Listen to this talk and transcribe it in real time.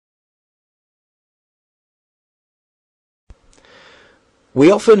We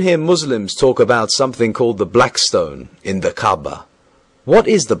often hear Muslims talk about something called the Black Stone in the Kaaba. What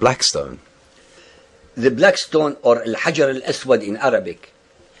is the Black Stone? The Black Stone, or Al-Hajar al-Aswad in Arabic,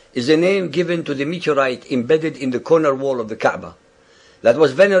 is a name given to the meteorite embedded in the corner wall of the Kaaba that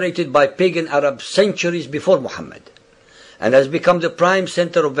was venerated by pagan Arabs centuries before Muhammad, and has become the prime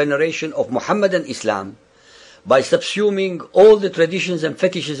center of veneration of Muhammadan Islam by subsuming all the traditions and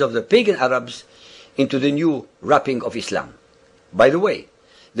fetishes of the pagan Arabs into the new wrapping of Islam. By the way,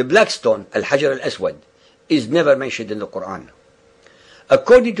 the Black Stone, Al-Hajar al-Aswad, is never mentioned in the Quran.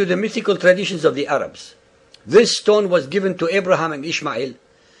 According to the mythical traditions of the Arabs, this stone was given to Abraham and Ishmael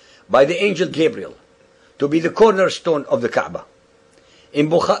by the angel Gabriel to be the cornerstone of the Kaaba. In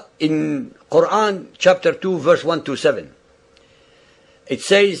Quran chapter 2 verse 1 to 7, it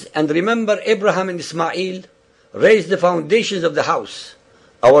says, "And remember Abraham and Ismail raised the foundations of the house.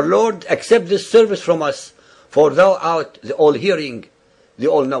 Our Lord, accept this service from us, for thou art the all-hearing, the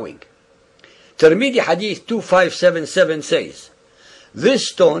all-knowing." Tirmidhi Hadith 2577 says, "This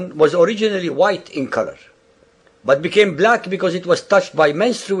stone was originally white in color, but became black because it was touched by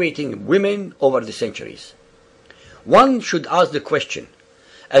menstruating women over the centuries." One should ask the question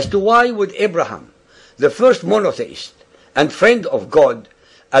as to why would Abraham, the first monotheist and friend of God,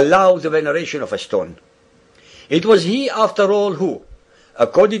 allow the veneration of a stone? It was he, after all, who,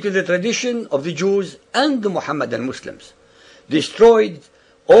 according to the tradition of the Jews and the Muhammadan Muslims, destroyed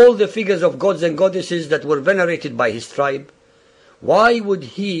all the figures of gods and goddesses that were venerated by his tribe. Why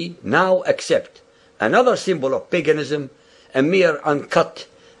would he now accept another symbol of paganism, a mere uncut,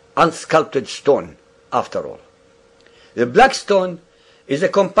 unsculpted stone, after all? The Black Stone is a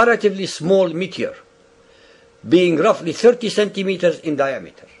comparatively small meteor, being roughly 30 centimeters in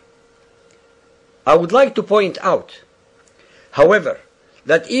diameter. I would like to point out, however,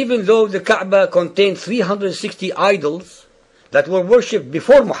 that even though the Kaaba contained 360 idols that were worshipped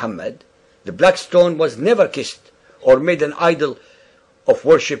before Muhammad, the Black Stone was never kissed or made an idol of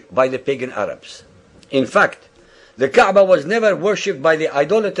worship by the pagan Arabs. In fact, the Kaaba was never worshipped by the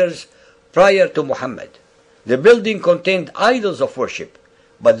idolaters prior to Muhammad. The building contained idols of worship,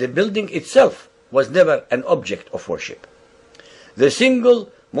 but the building itself was never an object of worship. The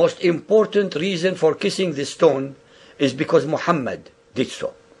single most important reason for kissing the stone is because Muhammad did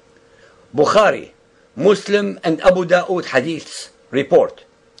so. Bukhari, Muslim and Abu Dawood hadiths report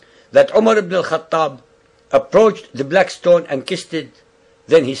that Umar ibn al-Khattab approached the Black Stone and kissed it.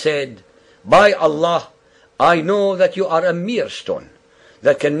 Then he said, "By Allah, I know that you are a mere stone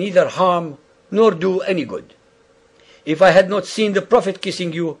that can neither harm nor do any good. If I had not seen the Prophet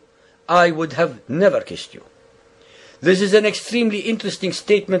kissing you, I would have never kissed you." This is an extremely interesting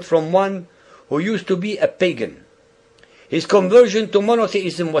statement from one who used to be a pagan. His conversion to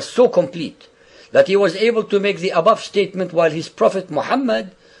monotheism was so complete that he was able to make the above statement while his Prophet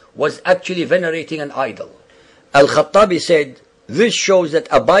Muhammad was actually venerating an idol. Al-Khattabi said, "This shows that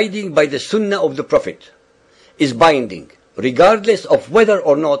abiding by the Sunnah of the Prophet is binding, regardless of whether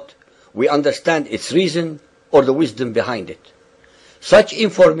or not we understand its reason or the wisdom behind it. Such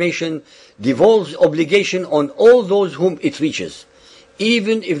information devolves obligation on all those whom it reaches,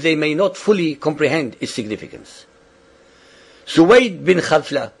 even if they may not fully comprehend its significance." Suwayd bin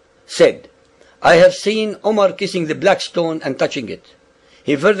Khafla said, "I have seen Omar kissing the Black Stone and touching it."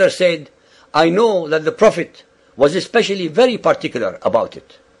 He further said, "I know that the Prophet was especially very particular about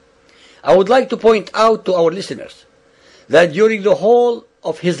it." I would like to point out to our listeners that during the whole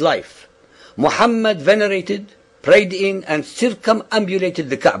of his life, Muhammad venerated, prayed in, and circumambulated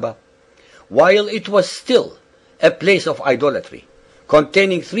the Kaaba, while it was still a place of idolatry,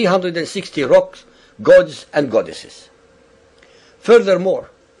 containing 360 rocks, gods and goddesses.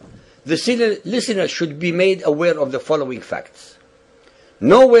 Furthermore, the listener should be made aware of the following facts.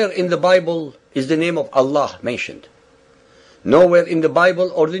 Nowhere in the Bible is the name of Allah mentioned. Nowhere in the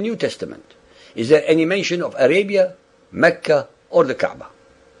Bible or the New Testament is there any mention of Arabia, Mecca, or the Kaaba.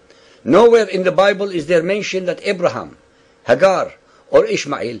 Nowhere in the Bible is there mention that Abraham, Hagar, or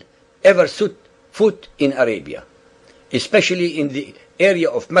Ishmael ever set foot in Arabia, especially in the area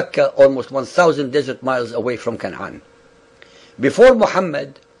of Mecca, almost 1,000 desert miles away from Canaan. Before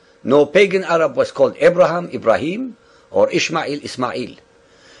Muhammad, no pagan Arab was called Abraham, Ibrahim, or Ishmael, Ismail.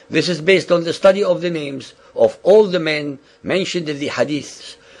 This is based on the study of the names of all the men mentioned in the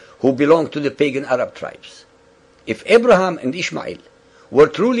hadiths who belong to the pagan Arab tribes. If Abraham and Ishmael were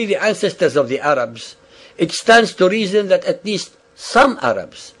truly the ancestors of the Arabs, it stands to reason that at least some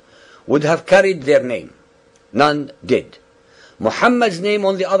Arabs would have carried their name. None did. Muhammad's name,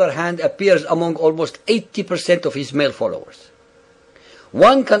 on the other hand, appears among almost 80% of his male followers.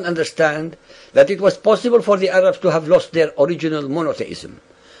 one can understand that it was possible for the Arabs to have lost their original monotheism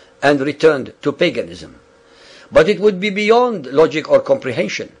and returned to paganism. But it would be beyond logic or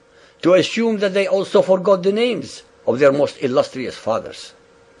comprehension to assume that they also forgot the names of their most illustrious fathers.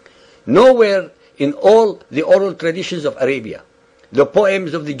 Nowhere in all the oral traditions of Arabia, the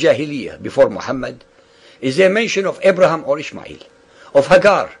poems of the Jahiliyyah before Muhammad, is there mention of Abraham or Ishmael, of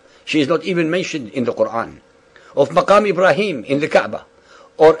Hagar, she is not even mentioned in the Quran, of Maqam Ibrahim in the Kaaba,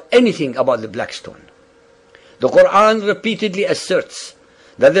 or anything about the Black Stone. The Quran repeatedly asserts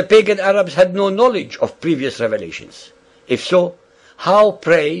that the pagan Arabs had no knowledge of previous revelations. If so, how,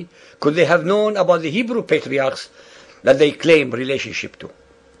 pray, could they have known about the Hebrew patriarchs that they claim relationship to?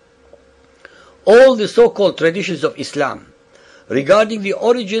 All the so-called traditions of Islam regarding the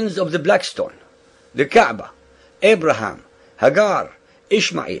origins of the Black Stone, the Kaaba, Abraham, Hagar,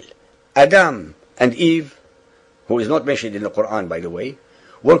 Ishmael, Adam, and Eve, who is not mentioned in the Quran, by the way,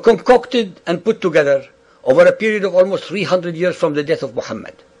 were concocted and put together over a period of almost 300 years from the death of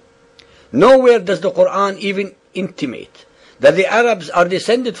Muhammad. Nowhere does the Quran even intimate that the Arabs are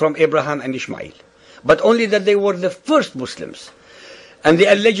descended from Abraham and Ishmael, but only that they were the first Muslims and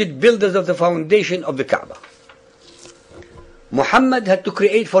the alleged builders of the foundation of the Kaaba. Muhammad had to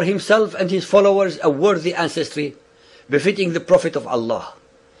create for himself and his followers a worthy ancestry befitting the Prophet of Allah.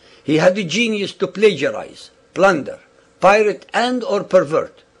 He had the genius to plagiarize, plunder, pirate and or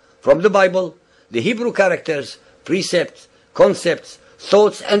pervert from the Bible the Hebrew characters, precepts, concepts,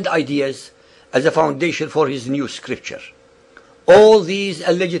 thoughts and ideas as a foundation for his new scripture. All these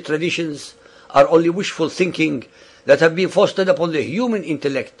alleged traditions are only wishful thinking that have been fostered upon the human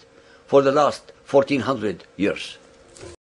intellect for the last 1400 years.